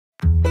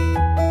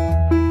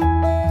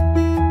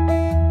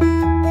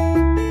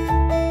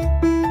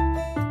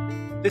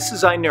This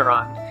is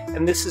iNeuron,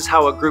 and this is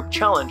how a group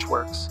challenge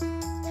works.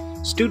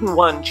 Student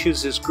 1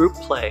 chooses group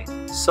play,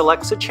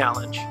 selects a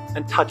challenge,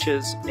 and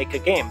touches Make a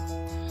Game.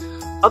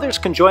 Others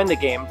can join the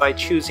game by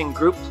choosing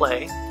group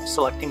play,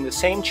 selecting the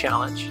same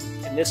challenge,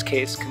 in this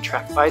case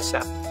Contract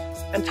Bicep,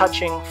 and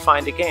touching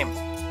Find a Game.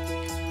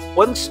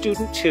 Once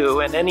Student 2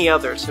 and any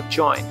others have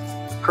joined,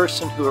 the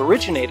person who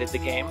originated the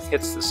game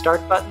hits the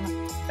Start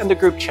button, and the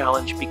group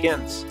challenge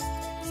begins.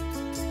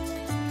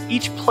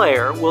 Each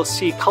player will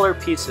see color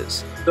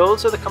pieces.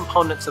 Those are the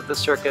components of the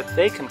circuit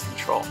they can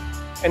control,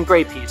 and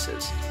gray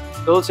pieces.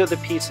 Those are the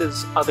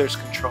pieces others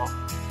control.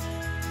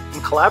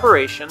 In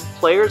collaboration,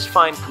 players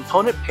find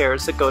component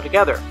pairs that go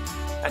together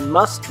and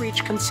must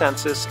reach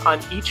consensus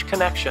on each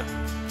connection.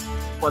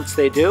 Once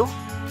they do,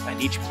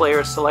 and each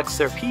player selects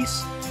their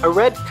piece, a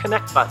red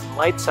Connect button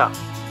lights up.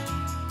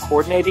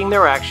 Coordinating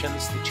their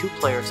actions, the two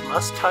players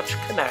must touch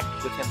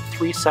Connect within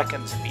 3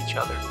 seconds of each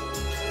other.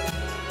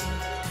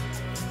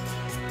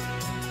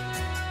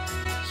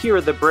 Here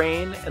the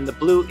brain and the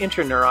blue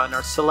interneuron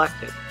are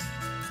selected.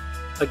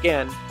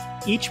 Again,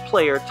 each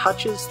player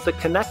touches the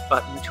Connect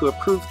button to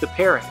approve the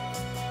pairing.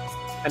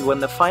 And when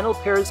the final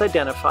pair is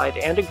identified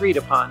and agreed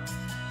upon,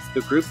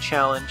 the group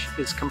challenge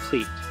is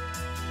complete.